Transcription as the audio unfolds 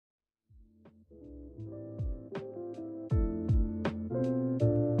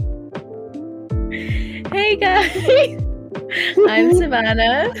Hey guys, I'm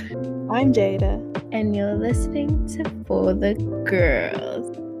Savannah, I'm Jada. and you're listening to For the Girls.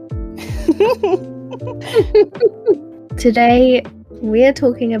 Today, we are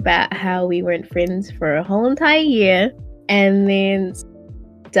talking about how we weren't friends for a whole entire year and then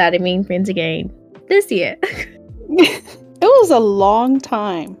started being friends again this year. It was a long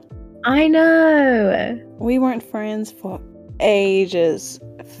time. I know. We weren't friends for ages.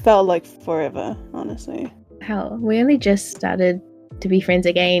 It felt like forever, honestly. Hell, we only just started to be friends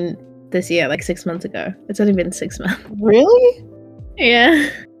again this year, like 6 months ago. It's only been 6 months. Really? Yeah.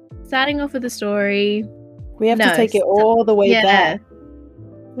 Starting off with the story. We have to take it all the way back.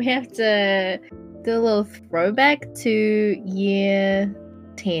 We have to do a little throwback to year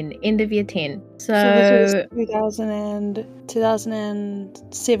 10, end of year 10. So this was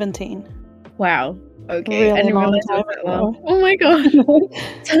 2017. Wow. Okay. Really I didn't long realize it time was that ago. long. Oh my god.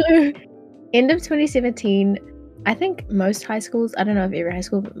 So end of 2017, I think most high schools, I don't know if every high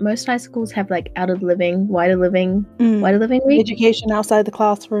school, but most high schools have like wider living week. Education outside the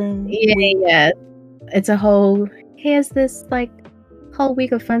classroom. Yeah. It's a whole, here's this like whole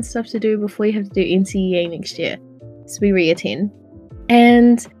week of fun stuff to do before you have to do NCEA next year. So we were year 10.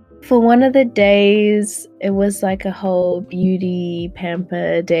 And for one of the days, it was like a whole beauty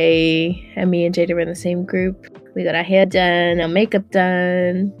pamper day. And me and Jada were in the same group. We got our hair done, our makeup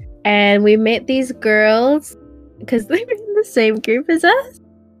done. And we met these girls because they were in the same group as us.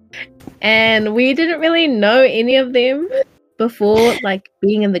 And we didn't really know any of them before like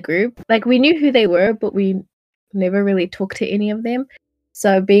being in the group. Like we knew who they were, but we never really talked to any of them.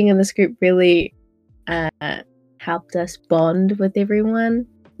 So being in this group really helped us bond with everyone.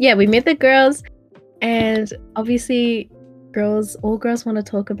 Yeah, we met the girls, and obviously all girls want to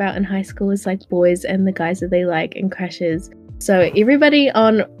talk about in high school is like boys and the guys that they like and crushes. So everybody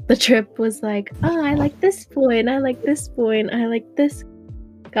on the trip was like, oh, I like this boy and I like this boy and I like this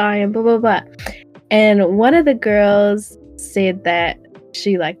guy and blah blah blah. And one of the girls said that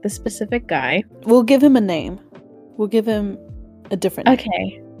she liked the specific guy. We'll give him a name. We'll give him a different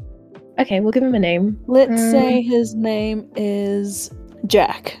name. Okay, we'll give him a name. Let's say his name is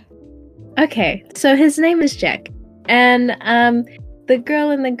Jack. Okay, so his name is Jack. And the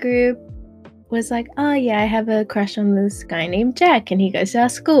girl in the group was like, oh yeah, I have a crush on this guy named Jack and he goes to our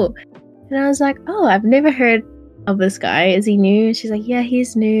school. And I was like, oh, I've never heard of this guy. Is he new? And she's like, yeah,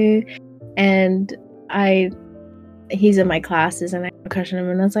 he's new. And he's in my classes and I have a crush on him.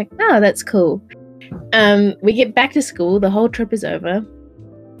 And I was like, oh, that's cool. We get back to school, the whole trip is over.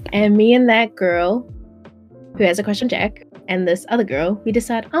 And me and that girl who has a crush on Jack and this other girl, we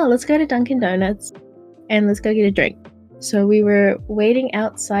decide, oh, let's go to Dunkin' Donuts and let's go get a drink. So we were waiting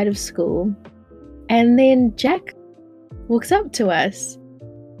outside of school and then Jack walks up to us.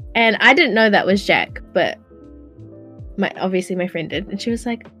 And I didn't know that was Jack, but obviously my friend did. And she was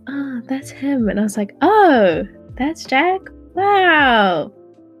like, oh, that's him. And I was like, oh, that's Jack? Wow.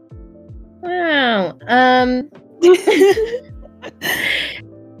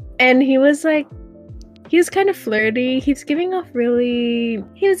 And he was kind of flirty. He was giving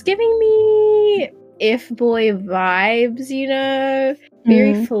me F-boy vibes, you know,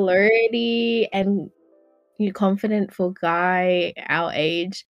 very flirty and confident for a guy our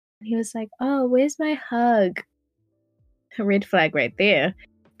age. And he was like, oh, where's my hug? A red flag right there.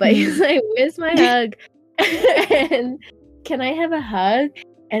 But he's like, where's my hug? And can I have a hug?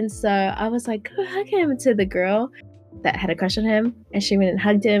 And so I was like, go hug him to the girl that had a crush on him. And she went and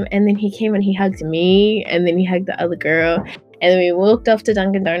hugged him. And then he came and he hugged me. And then he hugged the other girl. And then we walked off to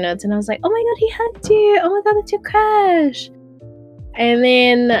Dunkin' Donuts. And I was like, oh my god, he hugged you. Oh my god, that's your crush. And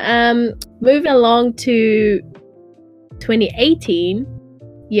then moving along to 2018,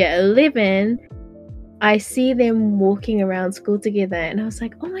 year 11, I see them walking around school together. And I was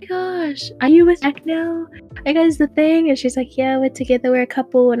like, oh my gosh, are you with Jack now? Are you guys the thing? And she's like, yeah, we're together, we're a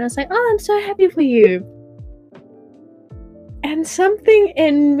couple. And I was like, oh, I'm so happy for you. And something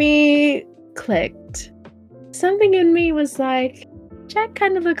in me clicked. Something in me was like, Jack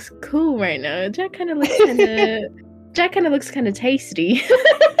kind of looks cool right now. Jack kind of looks kind of tasty.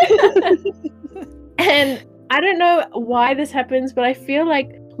 And I don't know why this happens, but I feel like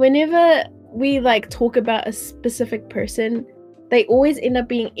whenever we like talk about a specific person, they always end up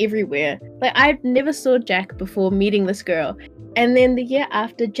being everywhere. Like I've never saw Jack before meeting this girl. And then the year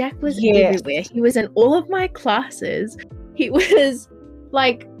after, Jack was everywhere. He was in all of my classes. He was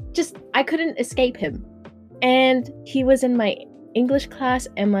like, I couldn't escape him. And he was in my English class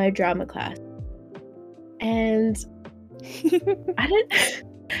and my drama class. And I don't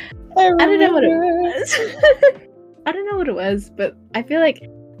know what it was. I don't know what it was, but I feel like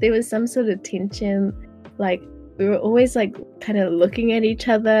there was some sort of tension like we were always like kind of looking at each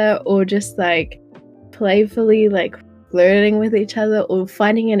other or just like playfully like flirting with each other or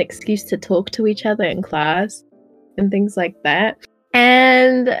finding an excuse to talk to each other in class and things like that.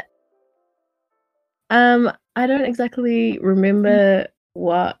 And I don't exactly remember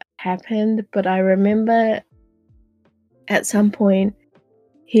what happened, but I remember at some point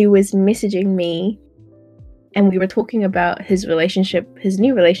he was messaging me and we were talking about his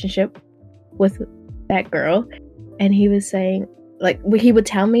new relationship with that girl, and he was saying like he would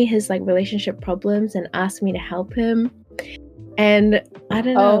tell me his like relationship problems and ask me to help him, and I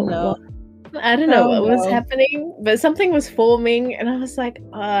don't know what was happening, but something was forming, and I was like,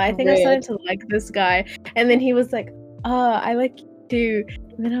 I think I started to like this guy, and then he was like, I like you too,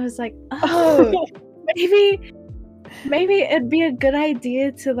 and then I was like, maybe it'd be a good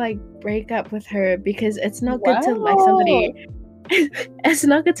idea to like break up with her because it's not good to like somebody. It's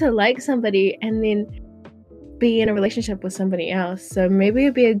not good to like somebody and then be in a relationship with somebody else. So maybe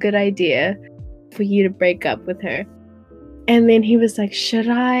it'd be a good idea for you to break up with her. And then he was like, should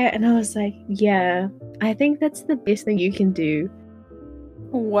I? And I was like, yeah, I think that's the best thing you can do.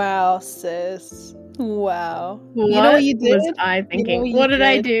 Wow, sis. Wow. You know what you did? Was I thinking? What did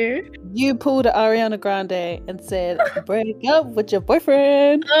I do? You pulled an Ariana Grande and said, break up with your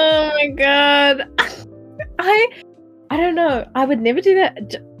boyfriend. Oh my god. I don't know. I would never do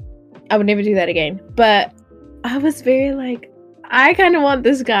that. I would never do that again. But I was very like, I kind of want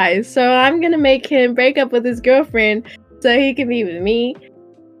this guy. So I'm going to make him break up with his girlfriend so he can be with me.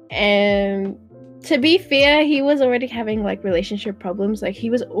 And to be fair, he was already having like relationship problems. Like he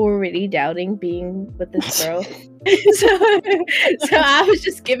was already doubting being with this girl. so I was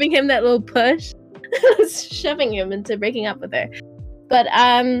just giving him that little push, shoving him into breaking up with her. But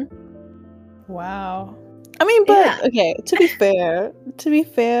wow. I mean, but yeah. Okay, to be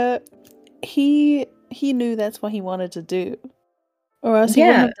fair, he knew that's what he wanted to do, or else he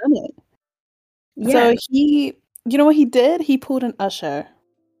wouldn't have done it. Yeah. So you know what he did? He pulled an Usher,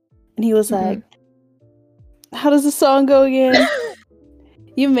 and he was like, how does the song go again?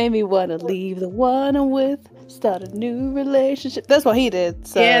 You made me want to leave the one I'm with, start a new relationship. That's what he did.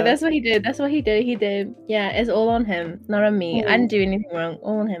 So. Yeah, that's what he did. He did. Yeah, it's all on him, not on me. I didn't do anything wrong.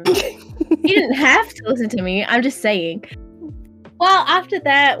 All on him. He didn't have to listen to me. I'm just saying. Well, after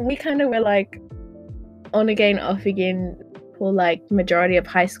that, we kind of were like on again, off again for like majority of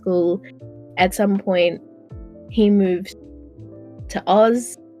high school. At some point, he moved to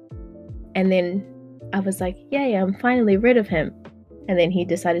Oz, and then I was like, yay, I'm finally rid of him. And then he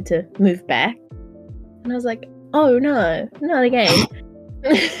decided to move back. And I was like, oh no, not again.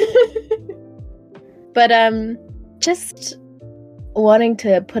 But just wanting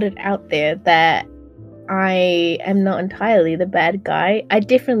to put it out there that I am not entirely the bad guy. I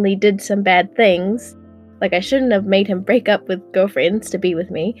definitely did some bad things. Like I shouldn't have made him break up with girlfriends to be with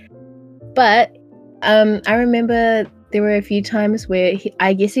me. But I remember there were a few times where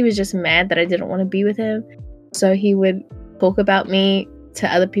I guess he was just mad that I didn't want to be with him. So he would talk about me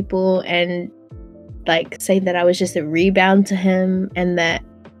to other people and like say that I was just a rebound to him and that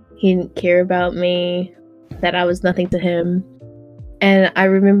he didn't care about me, that I was nothing to him. And I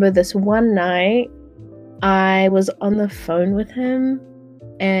remember this one night I was on the phone with him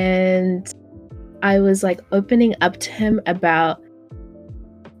and I was like opening up to him about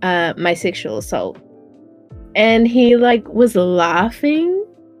my sexual assault. And he like was laughing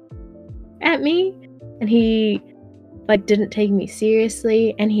at me and he like didn't take me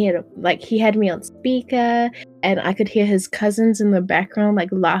seriously, and he had me on speaker and I could hear his cousins in the background like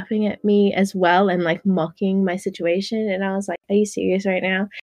laughing at me as well and like mocking my situation, and I was like, are you serious right now?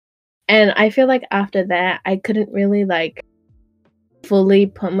 And I feel like after that I couldn't really like fully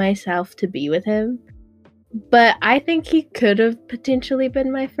put myself to be with him. But I think he could have potentially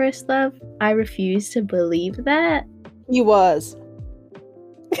been my first love. I refuse to believe that. He was.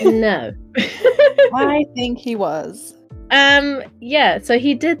 No. I think he was. Yeah, so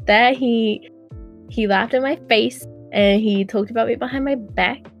he did that. He laughed in my face and he talked about me behind my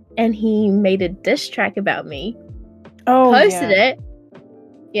back and he made a diss track about me. Posted it.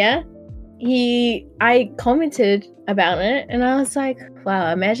 Yeah. I commented about it and I was like,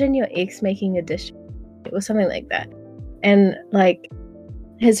 wow, imagine your ex making a diss track. It was something like that. And like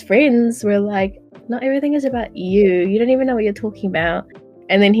his friends were like, not everything is about you. You don't even know what you're talking about.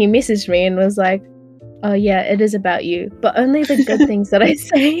 And then he messaged me and was like, oh yeah, it is about you. But only the good things that I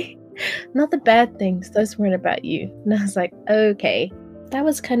say. Not the bad things. Those weren't about you. And I was like, okay. That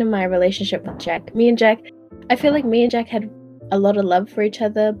was kind of my relationship with Jack. I feel like me and Jack had a lot of love for each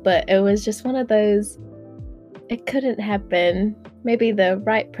other, but it was just one of those, it couldn't happen. Maybe the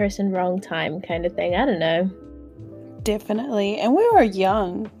right person, wrong time kind of thing. I don't know. Definitely. And we were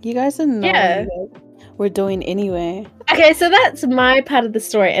young. You guys didn't know what you guys were doing anyway. Okay, so that's my part of the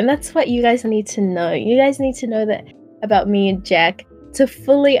story, and that's what you guys need to know. You guys need to know that about me and Jack to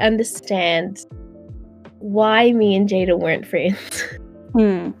fully understand why me and Jada weren't friends.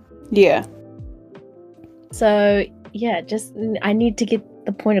 Yeah. So, yeah, I need to get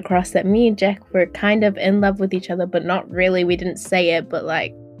the point across that me and Jack were kind of in love with each other, but not really. We didn't say it, but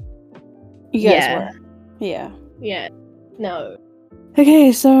like... You guys were. Yeah. Yeah. No.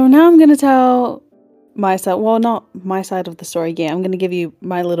 Okay, so now I'm going to tell my side. Well, not my side of the story. Yeah, I'm going to give you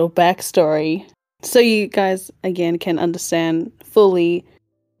my little backstory. So you guys, again, can understand fully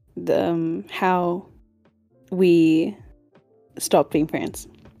how we stopped being friends.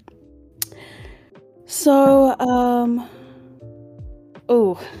 So, oh,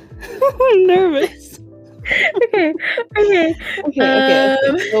 I'm nervous. Okay.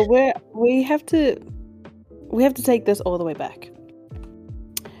 Well, we have to take this all the way back.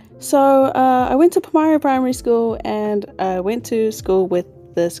 So, I went to Palmyra Primary School, and I went to school with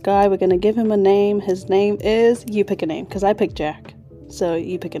this guy. We're gonna give him a name. His name is, you pick a name, because I picked Jack. So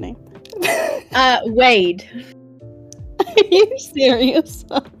you pick a name. Wade. Are you serious?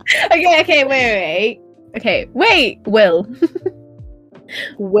 Okay, wait. Okay, wait, Will.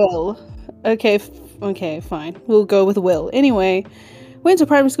 Will. Okay, fine. We'll go with Will. Anyway, went to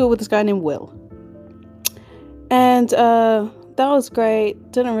primary school with this guy named Will. And that was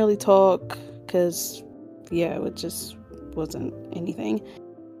great. Didn't really talk because, yeah, it just wasn't anything.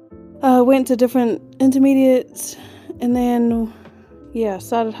 Went to different intermediates, and then, yeah,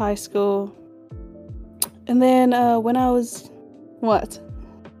 started high school. And then when I was, what?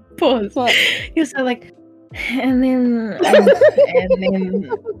 Pause. What? You're so like, and then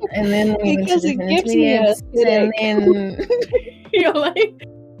we went to different intermediates, and then you're like,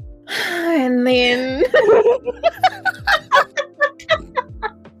 and then.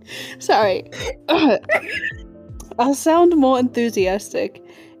 Sorry. I'll sound more enthusiastic.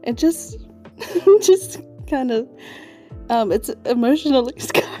 It just kind of, it's emotionally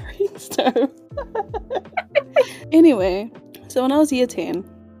scarring. So, anyway, so when I was year 10,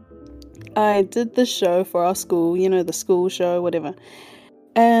 I did this show for our school, you know, the school show, whatever.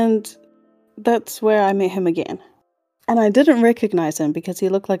 And that's where I met him again. And I didn't recognize him because he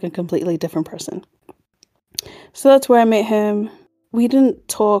looked like a completely different person. So that's where I met him. We didn't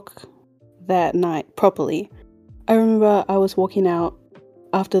talk that night properly. I remember I was walking out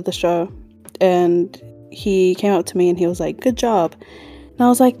after the show, and he came up to me and he was like, "Good job." And I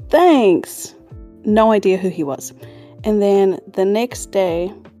was like, "Thanks." No idea who he was. And then the next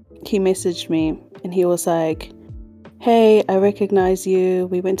day, he messaged me and he was like, "Hey, I recognize you.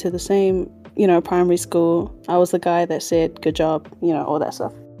 We went to the same, primary school. I was the guy that said, 'Good job,' all that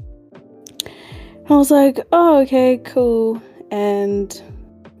stuff." And I was like, "Oh, okay, cool." And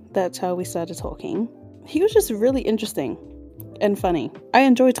that's how we started talking. He was just really interesting and funny. I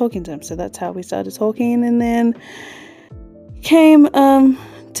enjoyed talking to him, so that's how we started talking. And then came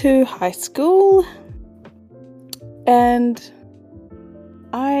to high school, and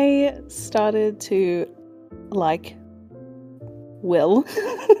I started to like Will.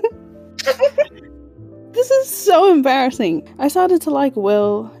 This is so embarrassing. I started to like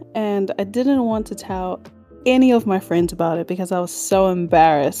Will, and I didn't want to tell any of my friends about it because I was so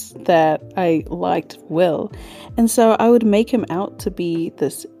embarrassed that I liked Will. And so I would make him out to be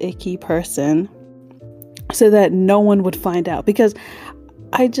this icky person so that no one would find out, because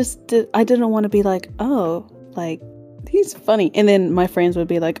I didn't want to be like, "Oh, like, he's funny," and then my friends would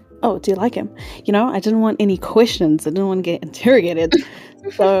be like, "Oh, do you like him?" I didn't want any questions. I didn't want to get interrogated.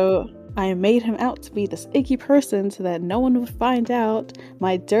 So I made him out to be this icky person so that no one would find out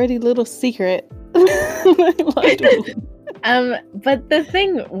my dirty little secret. But the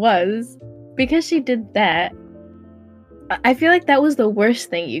thing was, because she did that, I feel like that was the worst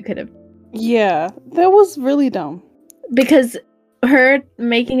thing you could have. Yeah, that was really dumb. Because her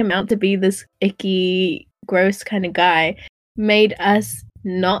making him out to be this icky, gross kind of guy made us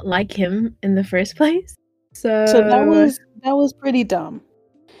not like him in the first place. So that was pretty dumb.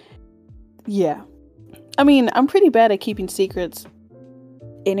 Yeah. I mean, I'm pretty bad at keeping secrets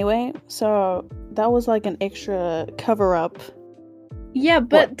anyway, so that was like an extra cover up. Yeah,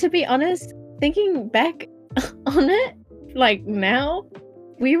 but to be honest, thinking back on it, like now,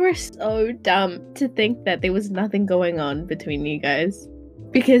 we were so dumb to think that there was nothing going on between you guys.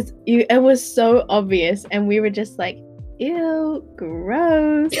 Because it was so obvious, and we were just like, ew,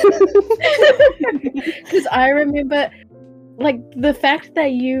 gross. Because I remember like the fact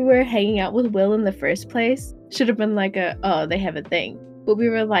that you were hanging out with Will in the first place should have been like oh, they have a thing. But we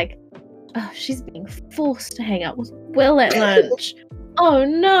were like, oh, she's being forced to hang out with Will at lunch. Oh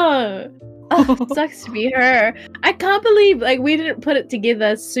no. Oh, it sucks to be her. I can't believe like we didn't put it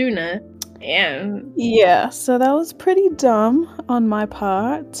together sooner. Yeah, so that was pretty dumb on my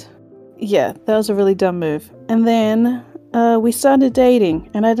part. Yeah, that was a really dumb move. And then we started dating,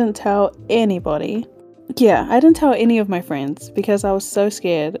 and I didn't tell anybody. Yeah, I didn't tell any of my friends because I was so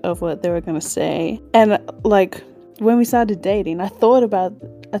scared of what they were gonna say. And like when we started dating, I thought about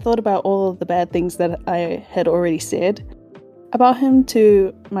all of the bad things that I had already said about him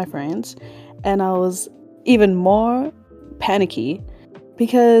to my friends, and I was even more panicky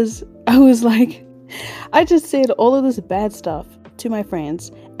because I was like, I just said all of this bad stuff to my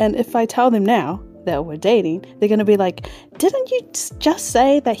friends, and if I tell them now that we're dating, they're gonna be like, didn't you just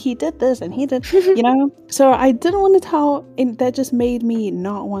say that he did this and he did, you know? So I didn't want to tell, and that just made me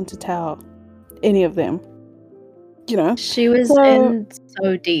not want to tell any of them, you know? She was in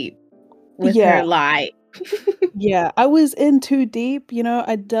so deep with her lie. Yeah, I was in too deep, you know?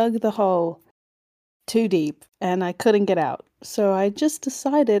 I dug the hole too deep and I couldn't get out. So I just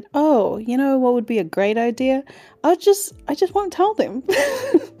decided, oh, you know what would be a great idea? I just won't tell them.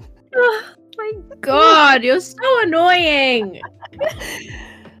 Oh my god, you're so annoying.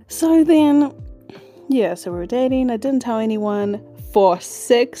 So then, yeah, so we were dating. I didn't tell anyone for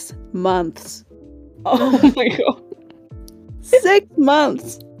 6 months. Oh my god. 6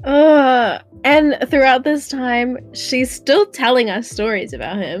 months. And throughout this time, she's still telling us stories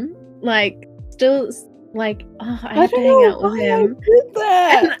about him. Like, still, like, oh, I have to hang out with him. I did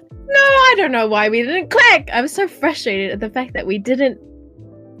that. No, I don't know why we didn't click. I was so frustrated at the fact that we didn't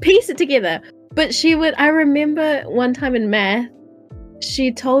piece it together. But I remember one time in math,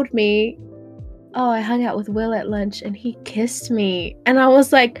 she told me, oh, I hung out with Will at lunch and he kissed me. And I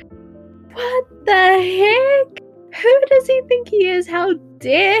was like, what the heck? Who does he think he is? How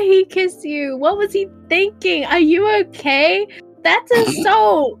dare he kiss you? What was he thinking? Are you okay? That's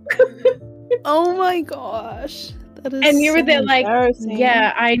assault. Oh my gosh. That is and you were there like,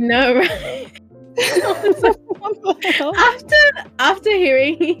 yeah, I know, right? After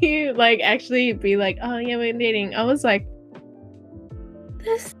hearing you like actually be like, oh yeah, we're dating, I was like,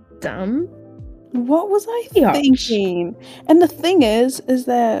 that's dumb. What was I thinking? And the thing is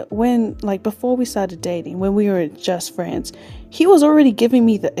that when, like, before we started dating, when we were just friends, he was already giving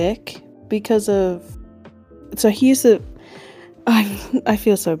me the ick because of, so he used to, I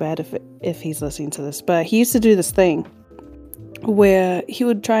feel so bad if he's listening to this, but he used to do this thing where he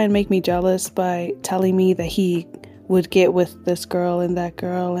would try and make me jealous by telling me that he would get with this girl and that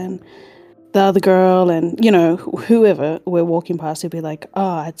girl and the other girl, and you know, whoever we're walking past, he'd be like,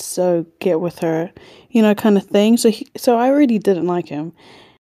 oh, I'd so get with her, you know, kind of thing. So I already didn't like him,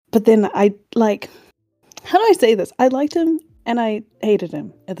 but then I, like, how do I say this? I liked him and I hated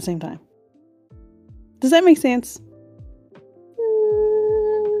him at the same time. Does that make sense?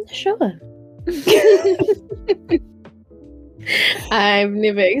 Sure. I've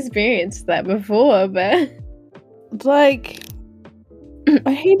never experienced that before, but like,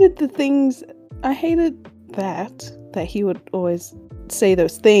 I hated that he would always say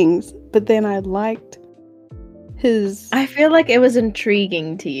those things, but then I liked his... I feel like it was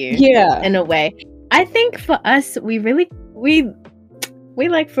intriguing to you. Yeah. In a way. I think for us, we like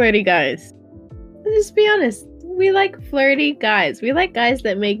flirty guys. Let's just be honest. We like flirty guys. We like guys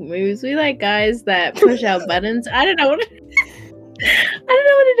that make moves. We like guys that push our buttons. I don't know what it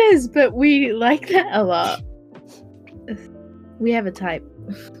is, but we like that a lot. We have a type.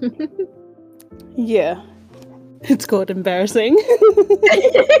 Yeah. It's called embarrassing.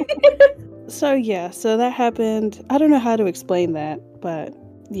 So that happened. I don't know how to explain that, but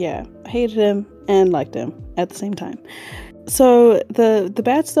yeah, I hated him and liked him at the same time. So the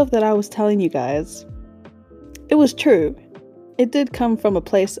bad stuff that I was telling you guys, it was true. It did come from a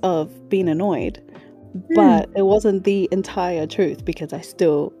place of being annoyed, but it wasn't the entire truth because I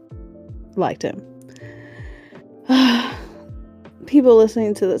still liked him. People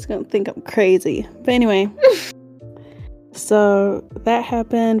listening to this are going to think I'm crazy. But anyway, so that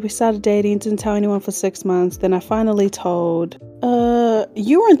happened. We started dating, didn't tell anyone for 6 months. Then I finally told,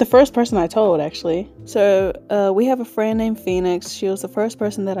 you weren't the first person I told, actually. So we have a friend named Phoenix. She was the first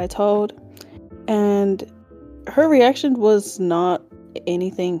person that I told. And her reaction was not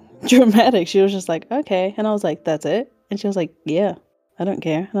anything dramatic. She was just like, okay. And I was like, that's it? And she was like, yeah, I don't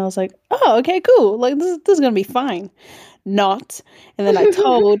care. And I was like, oh, okay, cool. Like, this is going to be fine. Not. And then I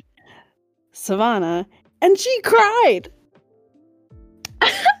told Savannah, and she cried.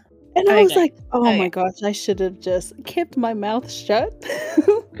 And I was like, oh my gosh, I should have just kept my mouth shut.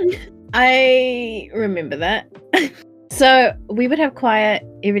 I remember that. So we would have choir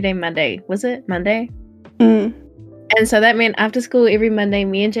every day Monday. Was it Monday? Mm. And so that meant after school every Monday,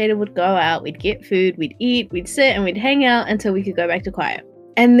 me and Jada would go out, we'd get food, we'd eat, we'd sit, and we'd hang out until we could go back to choir.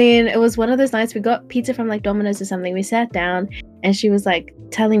 And then it was one of those nights we got pizza from like Domino's or something. We sat down and she was like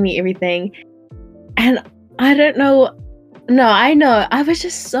telling me everything. And I don't know. No, I know. I was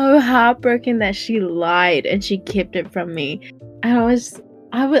just so heartbroken that she lied and she kept it from me. And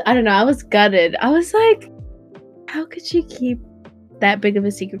I don't know. I was gutted. I was like, how could she keep that big of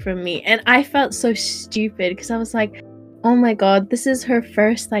a secret from me? And I felt so stupid because I was like, oh my god, this is her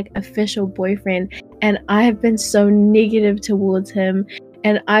first like official boyfriend. And I have been so negative towards him.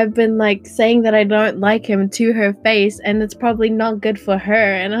 And I've been like saying that I don't like him to her face. And it's probably not good for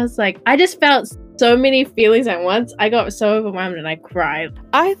her. And I was like, I just felt so many feelings at once. I got so overwhelmed and I cried.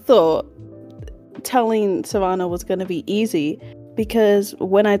 I thought telling Savannah was going to be easy because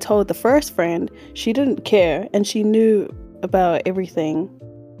when I told the first friend, she didn't care and she knew about everything.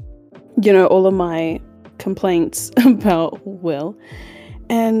 You know, all of my complaints about Will.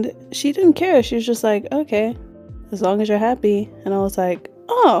 And she didn't care. She was just like, okay, as long as you're happy. And I was like,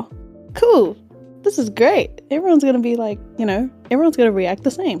 oh, cool. This is great. Everyone's going to be like, you know, everyone's going to react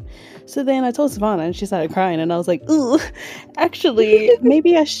the same. So then I told Savannah and she started crying and I was like, ooh, actually,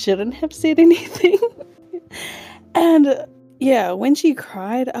 maybe I shouldn't have said anything. And yeah, when she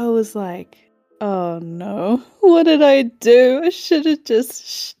cried, I was like, oh no, what did I do? I should have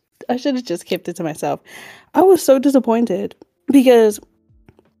just kept it to myself. I was so disappointed because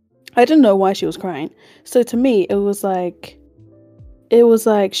I didn't know why she was crying. So to me, it was like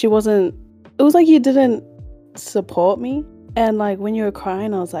she wasn't, it was like you didn't support me. And like when you were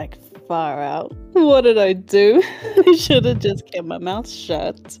crying, I was like, far out. What did I do? I should have just kept my mouth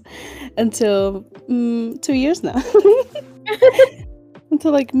shut until 2 years now.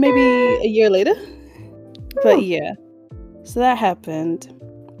 Until like maybe a year later. But yeah. So that happened.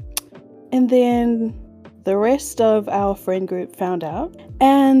 And then the rest of our friend group found out.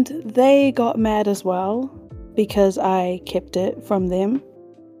 And they got mad as well because I kept it from them.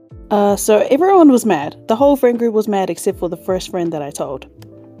 So everyone was mad. The whole friend group was mad except for the first friend that I told.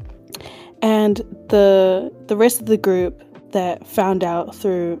 And the rest of the group that found out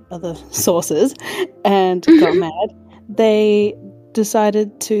through other sources and got mad, they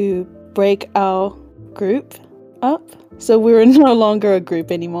decided to break our group up. So we were no longer a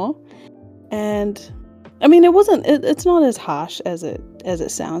group anymore. And I mean, it's not as harsh as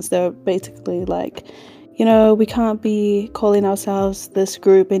it sounds. They're basically like, you know, we can't be calling ourselves this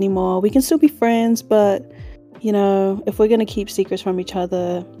group anymore. We can still be friends, but, you know, if we're going to keep secrets from each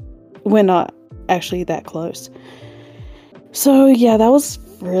other, we're not actually that close. So, yeah, that was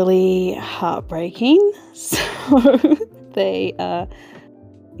really heartbreaking. So,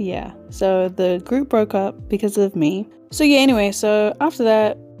 so the group broke up because of me. So, yeah, anyway, so after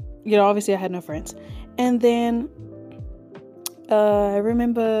that, you know, obviously I had no friends. And then I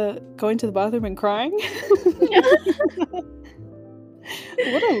remember going to the bathroom and crying.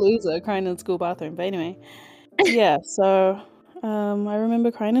 What a loser, crying in the school bathroom. But anyway, yeah, so I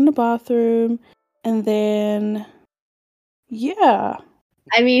remember crying in the bathroom. And then, yeah.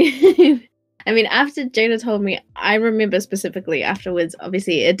 I mean, after Jada told me, I remember specifically afterwards,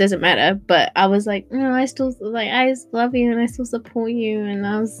 obviously it doesn't matter, but I was like, no, I still love you and I still support you and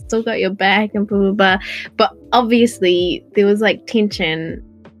I still got your back and blah, blah, blah. But obviously there was like tension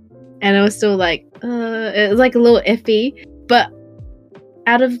and it was still like, it was like a little iffy. But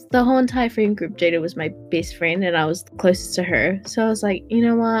out of the whole entire friend group, Jada was my best friend and I was closest to her. So I was like, you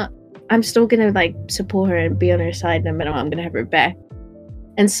know what? I'm still going to like support her and be on her side no matter what. I'm going to have her back.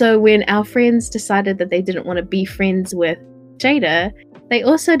 And so when our friends decided that they didn't want to be friends with Jada, they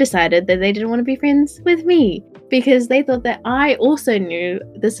also decided that they didn't want to be friends with me because they thought that I also knew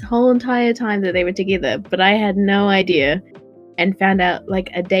this whole entire time that they were together, but I had no idea and found out like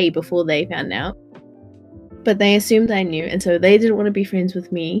a day before they found out. But they assumed I knew, and so they didn't want to be friends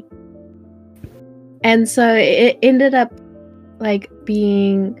with me. And so it ended up like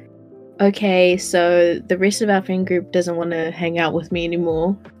being, okay, so the rest of our friend group doesn't want to hang out with me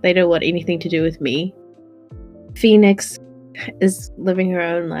anymore. They don't want anything to do with me. Phoenix is living her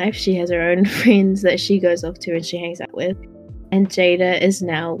own life. She has her own friends that she goes off to and she hangs out with. And Jada is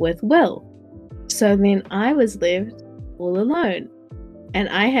now with Will. So then I was left all alone. And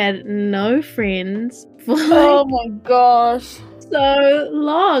I had no friends for oh my gosh, so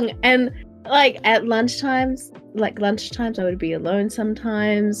long. And like at lunchtimes I would be alone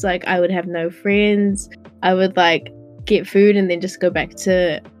sometimes. Like I would have no friends. I would like get food and then just go back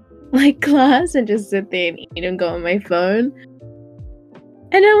to like class and just sit there and eat and go on my phone.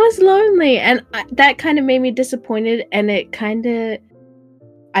 And it was lonely, and that kind of made me disappointed, and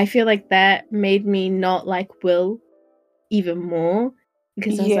I feel like that made me not like Will even more,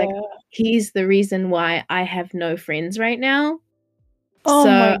 because I was like, he's the reason why I have no friends right now. Oh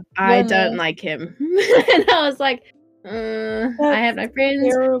so I don't like him. And I was like, I have no friends.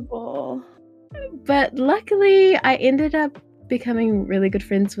 Terrible. But luckily, I ended up becoming really good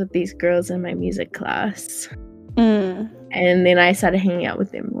friends with these girls in my music class. And then I started hanging out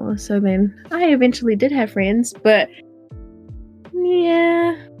with them more. So then I eventually did have friends, but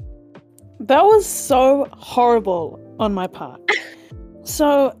yeah. That was so horrible on my part.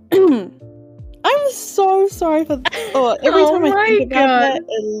 So I'm so sorry for every time I think about that,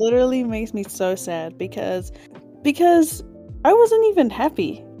 it literally makes me so sad because I wasn't even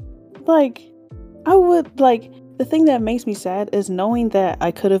happy. Like, the thing that makes me sad is knowing that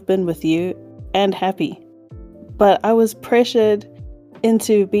I could have been with you and happy. But I was pressured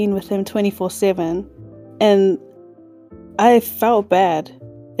into being with him 24/7, and I felt bad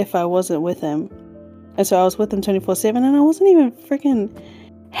if I wasn't with him. And so I was with him 24/7, and I wasn't even freaking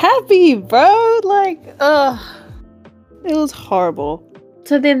happy, bro. Like, it was horrible.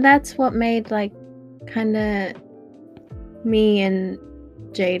 So then that's what made, like, kind of me and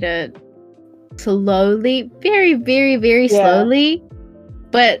Jada slowly, very, very, very slowly,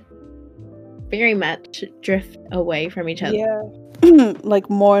 but very much drift away from each other. Yeah. Like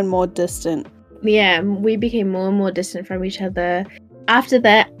more and more distant. Yeah, we became more and more distant from each other. After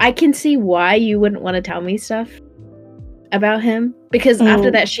that, I can see why you wouldn't want to tell me stuff about him, because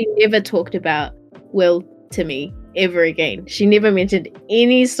after that, she never talked about Will to me ever again. She never mentioned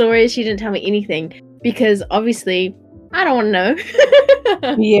any stories. She didn't tell me anything, because obviously I don't want to know.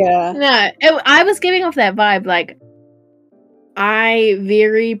 Yeah. No, I was giving off that vibe, like, I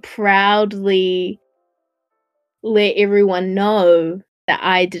very proudly let everyone know that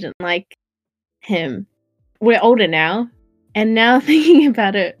I didn't like him. We're older now, and now thinking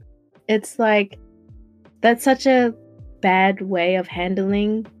about it, it's like, that's such a bad way of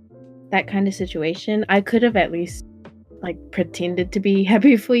handling that kind of situation. I could have at least, like, pretended to be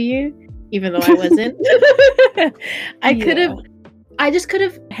happy for you, even though I wasn't. I just could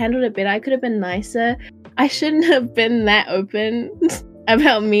have handled it better. I could have been nicer. I shouldn't have been that open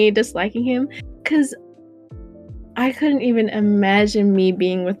about me disliking him, because I couldn't even imagine me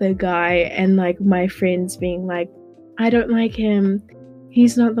being with a guy and, like, my friends being like, I don't like him.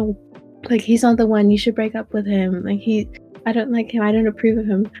 He's not the one. You should break up with him. Like, I don't like him. I don't approve of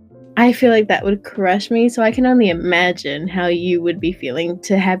him. I feel like that would crush me. So I can only imagine how you would be feeling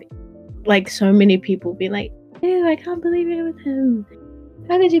to have, like, so many people be like, ew, I can't believe you're with him.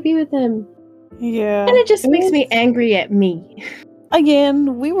 How did you be with him? Yeah. And it just makes me angry at me.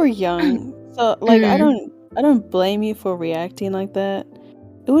 Again, we were young. So, like, I don't blame you for reacting like that.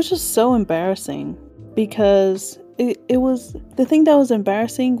 It was just so embarrassing, because it was, the thing that was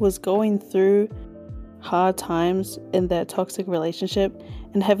embarrassing was going through hard times in that toxic relationship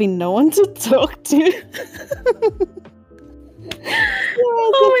and having no one to talk to.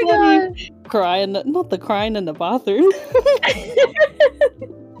 Oh my god. Crying, not the crying in the bathroom.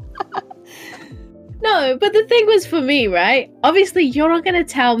 No, but the thing was, for me, right? Obviously, you're not going to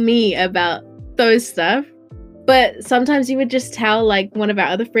tell me about those stuff, but sometimes you would just tell, like, one of our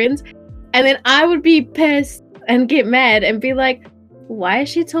other friends, and then I would be pissed and get mad and be like, why is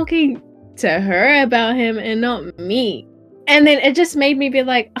she talking to her about him and not me? And then it just made me be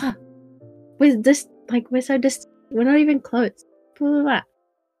like, we're so distant. We're not even close. Blah, blah,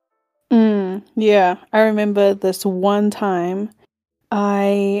 blah. Yeah, I remember this one time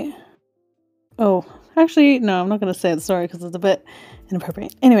actually, no, I'm not going to say the story because it's a bit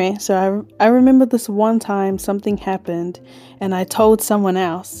inappropriate. Anyway, so I remember this one time something happened and I told someone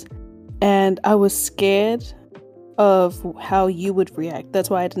else, and I was scared of how you would react. That's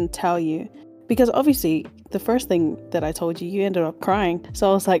why I didn't tell you, because obviously the first thing that I told you, you ended up crying. So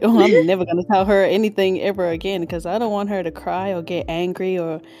I was like, oh, I'm never going to tell her anything ever again, because I don't want her to cry or get angry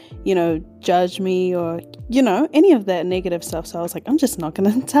or, judge me or, any of that negative stuff. So I was like, I'm just not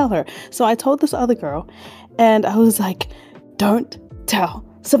going to tell her. So I told this other girl, and I was like, don't tell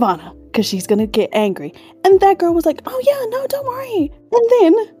Savannah, because she's going to get angry. And that girl was like, oh yeah, no, don't worry. And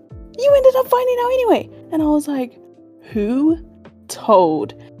then you ended up finding out anyway. And I was like, who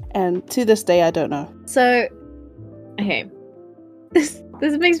told? And to this day, I don't know. So, okay, this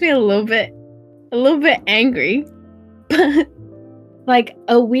makes me a little bit angry, but like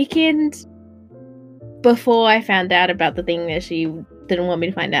a weekend before I found out about the thing that she didn't want me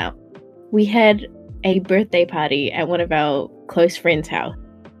to find out, we had a birthday party at one of our close friends' house,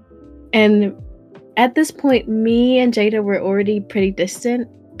 And at this point, me and Jada were already pretty distant,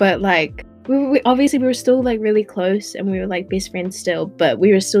 but like we obviously we were still like really close, and we were like best friends still, but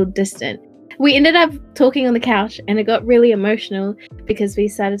we were still distant. We ended up talking on the couch, and it got really emotional because we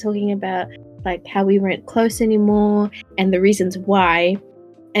started talking about like how we weren't close anymore and the reasons why.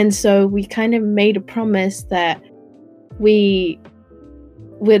 And so we kind of made a promise that we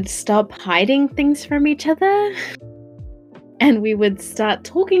would stop hiding things from each other, and we would start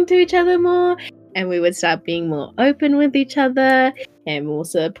talking to each other more, and we would start being more open with each other and more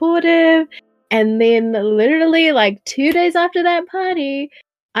supportive. And then literally like 2 days after that party,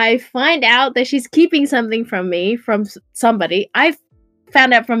 I find out that she's keeping something from me from somebody. I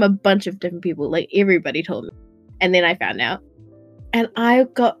found out from a bunch of different people, like everybody told me. And then I found out. And I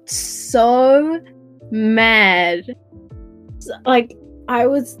got so mad. Like, I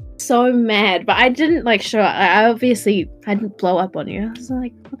was so mad, but I didn't like show up. I didn't blow up on you. I was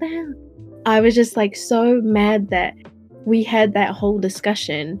like, what the hell? I was just like so mad that we had that whole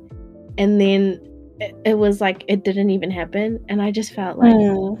discussion, and then it was like it didn't even happen. And I just felt like,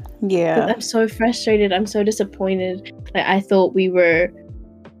 I'm so frustrated. I'm so disappointed. Like, I thought we were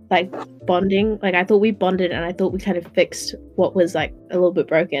like bonding. Like, I thought we bonded, and I thought we kind of fixed what was like a little bit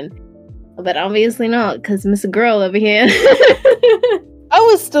broken, but obviously not, because Miss Girl over here. I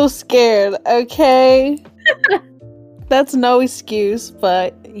was still scared, okay? That's no excuse,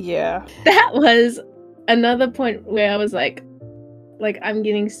 but yeah. That was another point where I was like I'm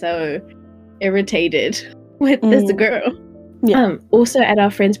getting so irritated with this girl. Yeah. Also at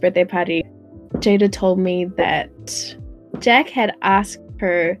our friend's birthday party, Jada told me that Jack had asked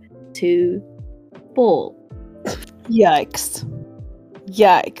her to ball. Yikes.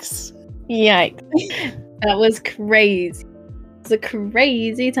 That was crazy. It was a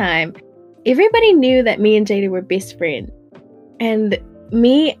crazy time. Everybody knew that me and Jada were best friends. And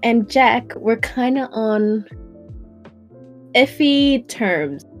me and Jack were kind of on iffy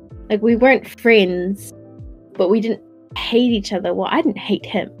terms. Like, we weren't friends, but we didn't hate each other. Well, I didn't hate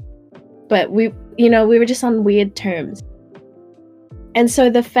him. But we were just on weird terms. And so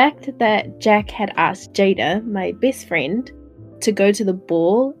the fact that Jack had asked Jada, my best friend, to go to the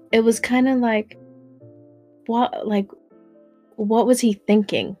ball, it was kind of like, what was he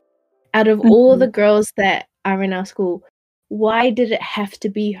thinking? Out of all the girls that are in our school, why did it have to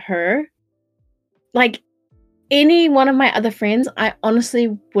be her? Like, any one of my other friends, I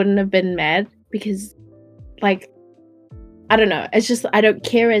honestly wouldn't have been mad, because, like, I don't know. It's just, I don't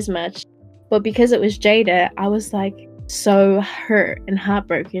care as much. But because it was Jada, I was, like, so hurt and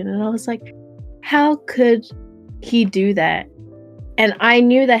heartbroken. And I was like, how could he do that? And I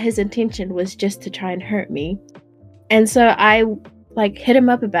knew that his intention was just to try and hurt me. And so I, like, hit him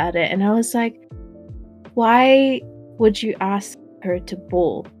up about it. And I was like, why would you ask her to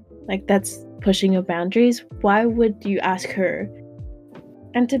ball? Like, that's pushing your boundaries. Why would you ask her?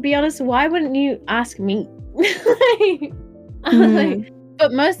 And to be honest, why wouldn't you ask me? I was like,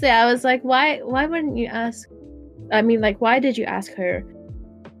 but mostly I was like, why wouldn't you ask? I mean, like, why did you ask her?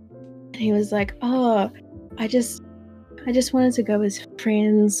 And he was like, oh, I just wanted to go as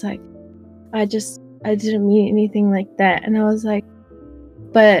friends. Like, I didn't mean anything like that. And I was like,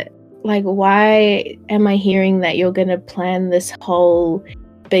 but, like, why am I hearing that you're gonna plan this whole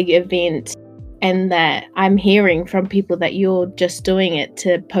big event, and that I'm hearing from people that you're just doing it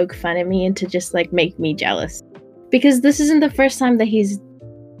to poke fun at me and to just, like, make me jealous? Because this isn't the first time that he's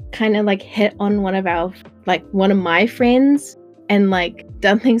kind of, like, hit on one of my friends and, like,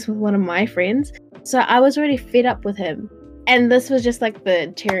 done things with one of my friends. So I was already fed up with him. And this was just, like,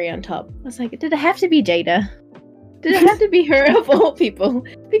 the cherry on top. I was like, did it have to be Jada? Did it have to be her of all people?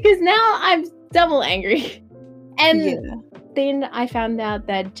 Because now I'm double angry. And then I found out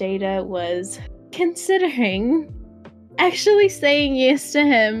that Jada was considering actually saying yes to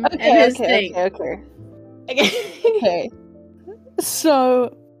him and his thing. Okay.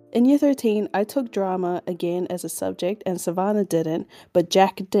 So, in year 13, I took drama again as a subject, and Savannah didn't, but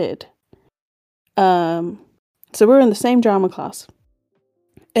Jack did. So we were in the same drama class.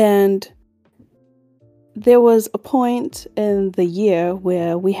 And there was a point in the year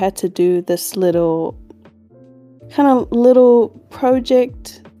where we had to do this little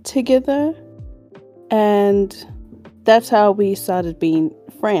project together. And that's how we started being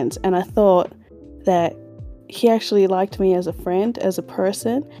friends. And I thought that he actually liked me as a friend, as a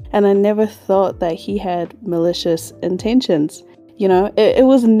person. And I never thought that he had malicious intentions. You know, it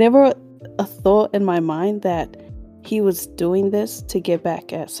was never a thought in my mind that he was doing this to get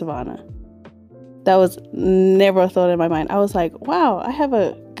back at Savannah. That was never a thought in my mind. I was like, wow, I have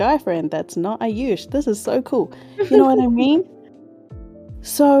a guy friend that's not Ayush. This is so cool. You know what I mean?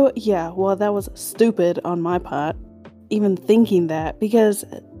 So, yeah, well, that was stupid on my part, even thinking that, because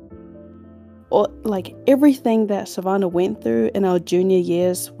like everything that Savannah went through in our junior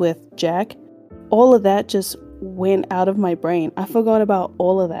years with Jack, all of that just went out of my brain. I forgot about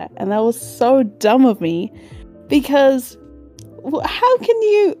all of that, and that was so dumb of me, because how can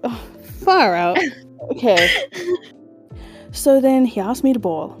you... far out. Okay. So then he asked me to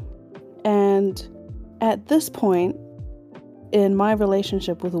ball, and at this point in my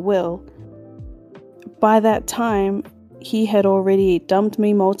relationship with Will, by that time he had already dumped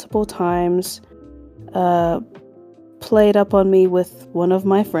me multiple times, played up on me with one of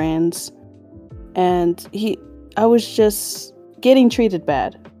my friends, and I was just getting treated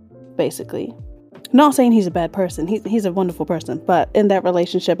bad, basically. Not saying he's a bad person, he's a wonderful person, but in that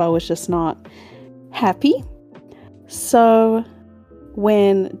relationship I was just not happy. So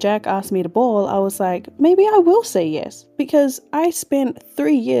when Jack asked me to ball, I was like, maybe I will say yes, because I spent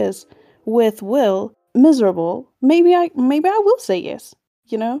 3 years with Will miserable. Maybe I will say yes,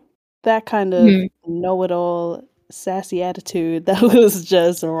 you know? That kind of know-it-all sassy attitude that was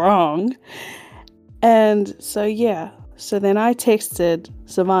just wrong. And so yeah, so then I texted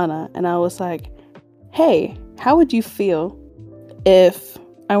Savannah and I was like, hey, how would you feel if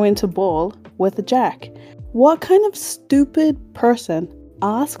I went to ball with Jack? What kind of stupid person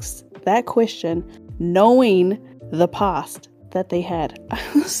asks that question knowing the past that they had?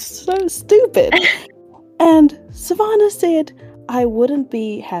 So stupid. And Savannah said I wouldn't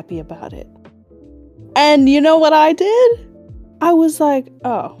be happy about it. And you know what I did? I was like,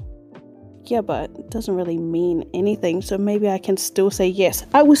 oh, yeah, but it doesn't really mean anything, so maybe I can still say yes.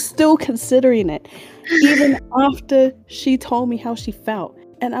 I was still considering it, even after she told me how she felt.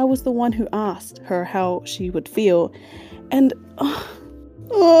 And I was the one who asked her how she would feel. And it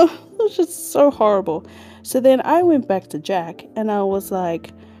was just so horrible. So then I went back to Jack and I was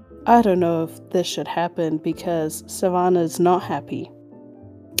like, I don't know if this should happen because Savannah's not happy.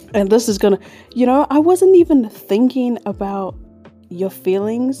 And this is gonna, I wasn't even thinking about your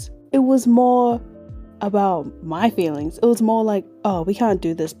feelings. It was more about my feelings. It was more like, oh, we can't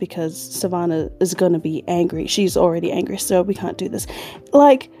do this because Savannah is gonna be angry. She's already angry, so we can't do this.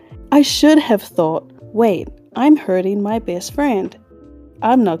 Like, I should have thought, wait, I'm hurting my best friend.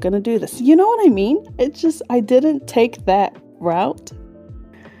 I'm not gonna do this. You know what I mean? It's just, I didn't take that route.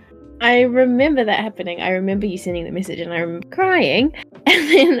 I remember that happening. I remember you sending the message and I remember crying. And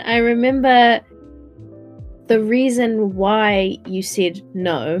then I remember the reason why you said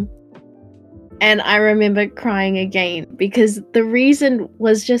no. And I remember crying again because the reason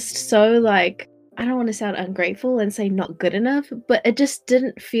was just so like, I don't want to sound ungrateful and say not good enough, but it just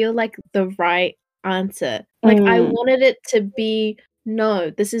didn't feel like the right answer. Like I wanted it to be,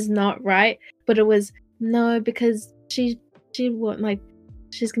 no, this is not right. But it was no, because she won't, like,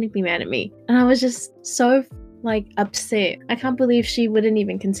 she's going to be mad at me. And I was just so like upset. I can't believe she wouldn't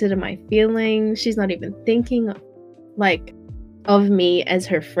even consider my feelings. She's not even thinking like of me as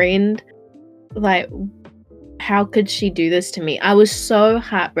her friend. Like, how could she do this to me? I was so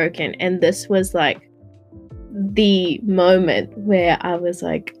heartbroken, and this was like the moment where I was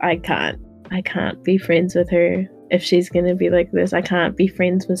like, I can't be friends with her if she's gonna be like this. I can't be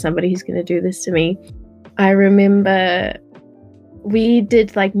friends with somebody who's gonna do this to me. I remember we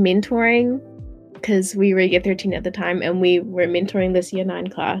did like mentoring because we were year 13 at the time, and we were mentoring this year 9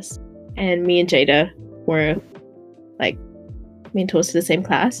 class, and me and Jada were like mentors to the same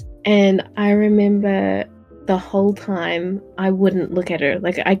class. And I remember the whole time I wouldn't look at her.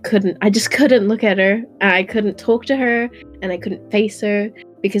 Like I just couldn't look at her, and I couldn't talk to her, and I couldn't face her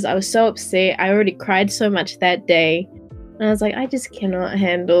because I was so upset. I already cried so much that day, and I was like, I just cannot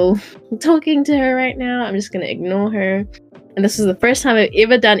handle talking to her right now. I'm just gonna ignore her. And this was the first time I've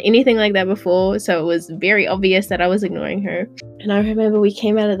ever done anything like that before, so it was very obvious that I was ignoring her. And I remember we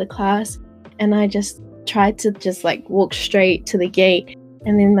came out of the class, and I just tried to just like walk straight to the gate.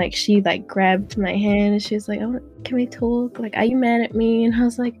 And then like she like grabbed my hand and she was like, oh, can we talk? Like, are you mad at me? And I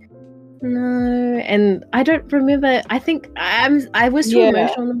was like, no. And I don't remember. I think I was too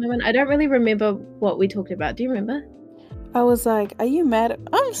emotional in the moment. I don't really remember what we talked about. Do you remember? I was like, are you mad?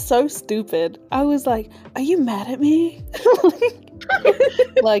 I'm so stupid. I was like, are you mad at me?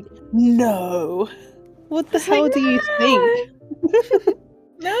 Like, no. What the hell do you think?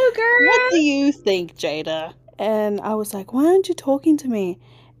 No, girl. What do you think, Jada? And I was like, why aren't you talking to me?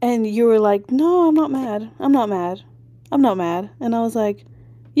 And you were like, no, I'm not mad. I'm not mad. I'm not mad. And I was like,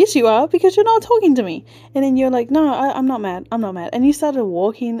 yes, you are, because you're not talking to me. And then you're like, no, I'm not mad. I'm not mad. And you started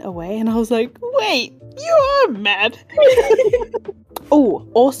walking away. And I was like, wait, you are mad. Oh,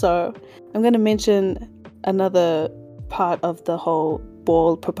 also, I'm going to mention another part of the whole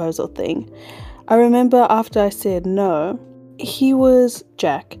ball proposal thing. I remember after I said no,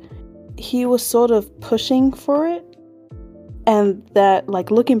 Jack, he was sort of pushing for it, and that, like,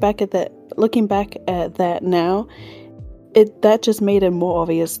 looking back at that now, that just made it more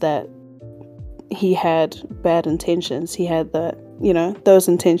obvious that he had bad intentions. He had those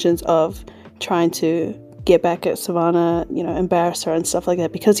intentions of trying to get back at Savannah, embarrass her and stuff like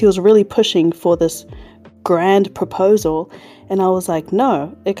that, because he was really pushing for this grand proposal. And I was like,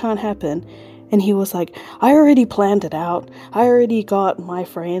 no, it can't happen. And he was like, I already planned it out. I already got my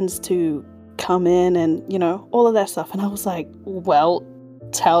friends to come in and, all of that stuff. And I was like, well,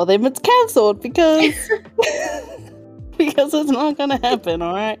 tell them it's cancelled because because it's not gonna happen,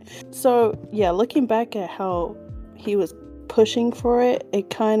 all right? So yeah, looking back at how he was pushing for it, it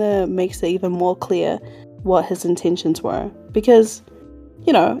kind of makes it even more clear what his intentions were. Because,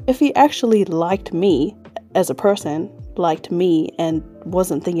 if he actually liked me as a person, liked me and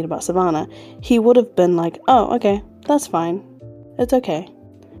wasn't thinking about Savannah, he would have been like, oh, okay, that's fine, it's okay.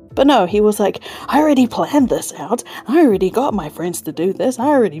 But no, he was like, I already planned this out, I already got my friends to do this, I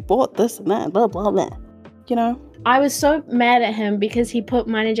already bought this and that, blah blah blah. I was so mad at him because he put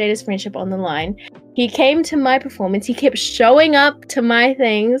mine and Jada's friendship on the line. He came to my performance, he kept showing up to my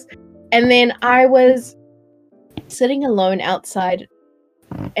things, and then I was sitting alone outside,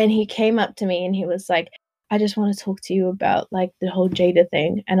 and he came up to me and he was like, I just want to talk to you about, like, the whole Jada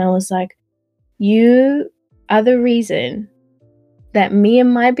thing. And I was like, you are the reason that me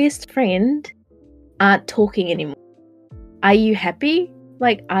and my best friend aren't talking anymore. Are you happy?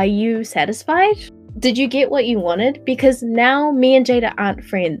 Like, are you satisfied? Did you get what you wanted? Because now me and Jada aren't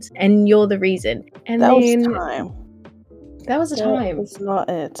friends, and you're the reason. And that then was time. That was a time. That's not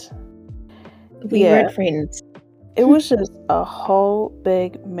it. We weren't friends. It was just a whole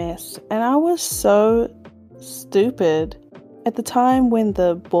big mess, and I was so stupid. At the time when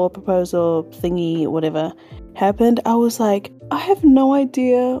the ball proposal thingy, whatever, happened, I was like, I have no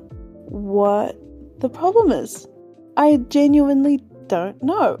idea what the problem is. I genuinely don't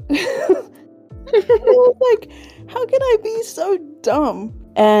know. I was like, how can I be so dumb?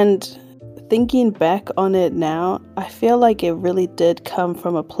 And thinking back on it now, I feel like it really did come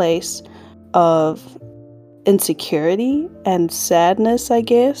from a place of insecurity and sadness, I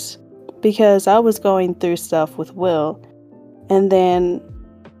guess, because I was going through stuff with Will, and then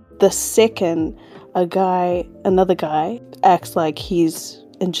the second another guy acts like he's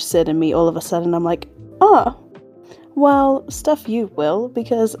interested in me, all of a sudden I'm like, well, stuff you, Will,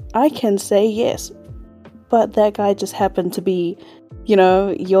 because I can say yes, but that guy just happened to be,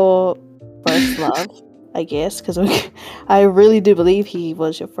 your first love, I guess, because I really do believe he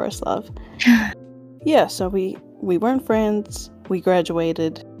was your first love. Yeah, so we weren't friends, we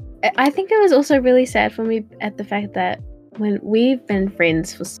graduated. I think it was also really sad for me at the fact that when we've been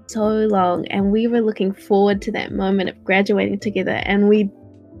friends for so long and we were looking forward to that moment of graduating together, and we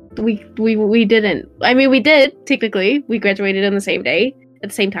didn't. I mean, we did, technically. We graduated on the same day, at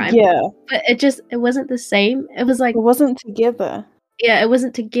the same time. Yeah. But it wasn't the same. It was like... It wasn't together. Yeah, it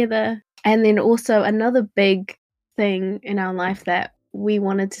wasn't together. And then also another big thing in our life that we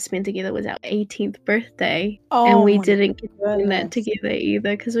wanted to spend together was our 18th birthday. And we didn't get to spend that together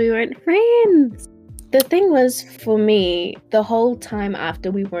either because we weren't friends. The thing was, for me, the whole time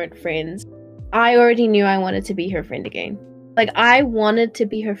after we weren't friends, I already knew I wanted to be her friend again. Like, I wanted to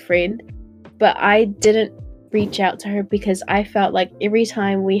be her friend, but I didn't reach out to her because I felt like every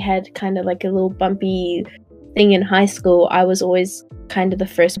time we had kind of like a little bumpy thing in high school, I was always kind of the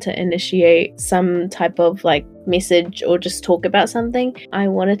first to initiate some type of like message or just talk about something. I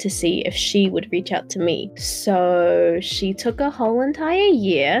wanted to see if she would reach out to me. So she took a whole entire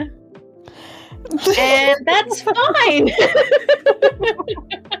year. And that's fine.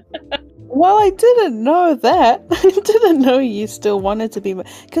 Well, I didn't know that. I didn't know you still wanted to be...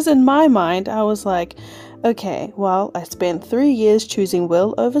 Because in my mind, I was like, okay, well, I spent 3 years choosing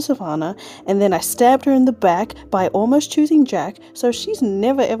Will over Savannah, and then I stabbed her in the back by almost choosing Jack, so she's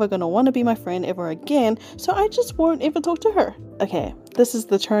never ever going to want to be my friend ever again, so I just won't ever talk to her. Okay, this is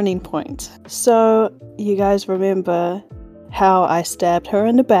the turning point. So, you guys remember how I stabbed her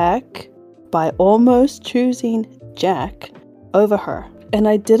in the back by almost choosing Jack over her. And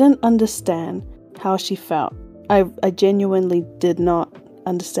I didn't understand how she felt. I genuinely did not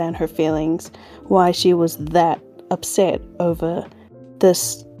understand her feelings, why she was that upset over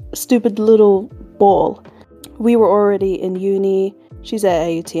this stupid little ball. We were already in uni. She's at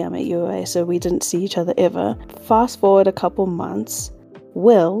AUT, I'm at UA, so we didn't see each other ever. Fast forward a couple months,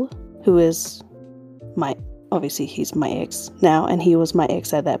 Will, who is obviously he's my ex now, and he was my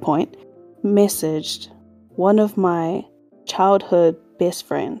ex at that point, messaged one of my childhood best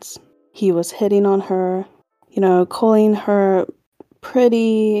friends. He was hitting on her, calling her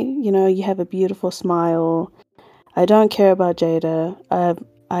pretty, you have a beautiful smile. I don't care about Jada.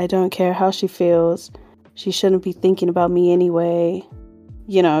 I don't care how she feels. She shouldn't be thinking about me anyway.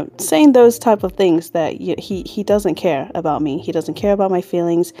 Saying those type of things that he doesn't care about me. He doesn't care about my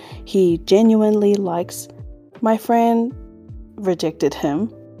feelings. He genuinely likes my friend. Rejected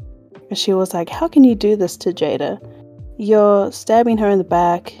him. And she was like, how can you do this to Jada? You're stabbing her in the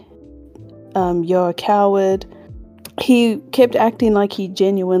back. You're a coward. He kept acting like he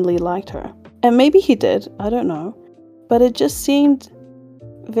genuinely liked her. And maybe he did. I don't know. But it just seemed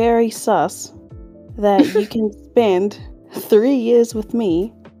very sus that you can spend 3 years with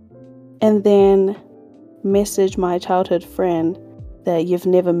me and then message my childhood friend that you've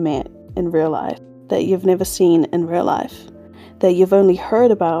never met in real life, that you've never seen in real life, that you've only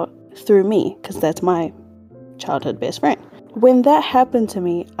heard about through me, because that's my childhood best friend. When that happened to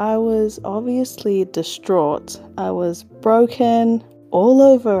me, I was obviously distraught. I was broken all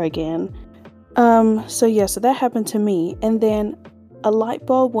over again. So that happened to me. And then a light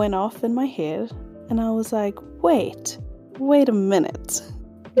bulb went off in my head and I was like, wait a minute.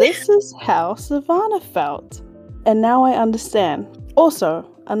 This is how Savannah felt. And now I understand. Also,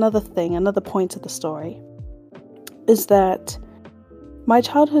 another point to the story is that my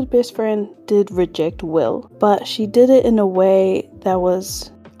childhood best friend did reject Will, but she did it in a way that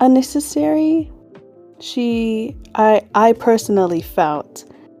was unnecessary. I personally felt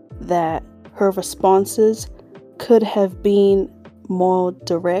that her responses could have been more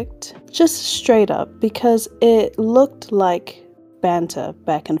direct, just straight up, because it looked like banter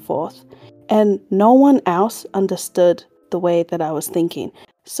back and forth, and no one else understood the way that I was thinking.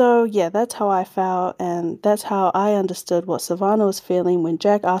 So yeah, that's how I felt, and that's how I understood what Savannah was feeling when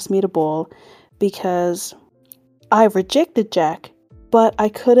Jack asked me to ball, because I rejected Jack, but I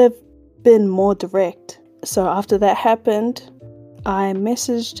could have been more direct. So after that happened, I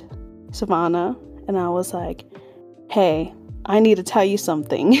messaged Savannah and I was like, hey, I need to tell you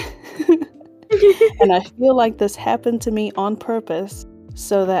something. And I feel like this happened to me on purpose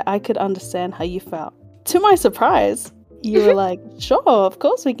so that I could understand how you felt. To my surprise, you were like, sure, of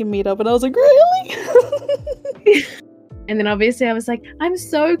course we can meet up. And I was like, really? And then obviously I was like, I'm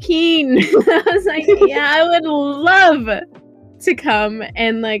so keen. I was like, yeah, I would love to come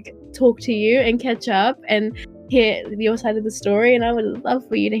and like talk to you and catch up and hear your side of the story. And I would love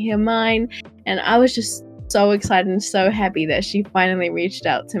for you to hear mine. And I was just so excited and so happy that she finally reached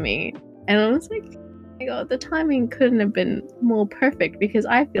out to me. And I was like, oh my God, the timing couldn't have been more perfect, because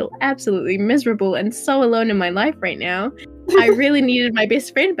I feel absolutely miserable and so alone in my life right now. I really needed my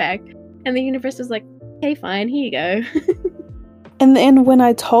best friend back. And the universe was like, okay, fine, here you go. And then when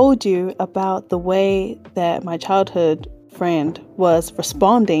I told you about the way that my childhood friend was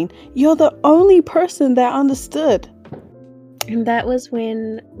responding, you're the only person that understood. And that was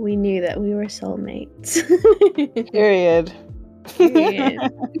when we knew that we were soulmates. Period.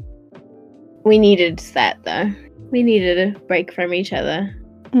 We needed that, though. We needed a break from each other.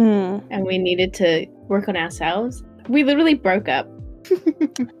 And we needed to work on ourselves. We literally broke up.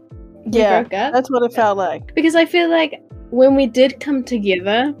 Yeah, broke up. That's what it felt like. Because I feel like when we did come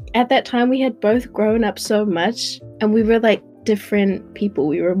together, at that time we had both grown up so much. And we were like different people.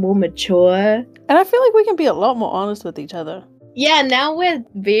 We were more mature. And I feel like we can be a lot more honest with each other. Yeah, now we're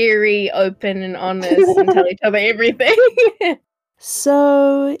very open and honest and tell each other everything.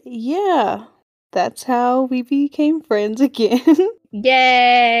 So, yeah, that's how we became friends again.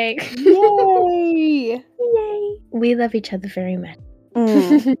 Yay! Yay! Yay! We love each other very much.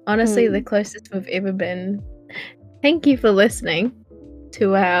 Honestly, the closest we've ever been. Thank you for listening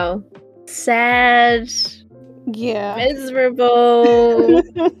to our sad, miserable,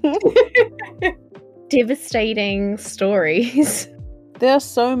 devastating stories. There are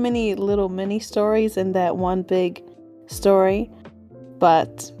so many little mini stories in that one big story,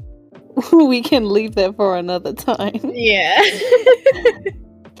 but we can leave that for another time. Yeah.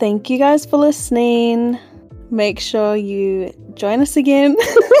 Thank you guys for listening. Make sure you join us again.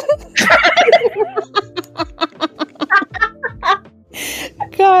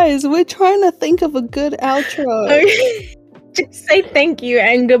 Guys, we're trying to think of a good outro. Okay. Just say thank you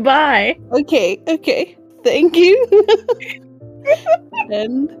and goodbye. Okay. Thank you.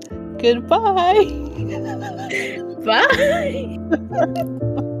 And goodbye. Bye.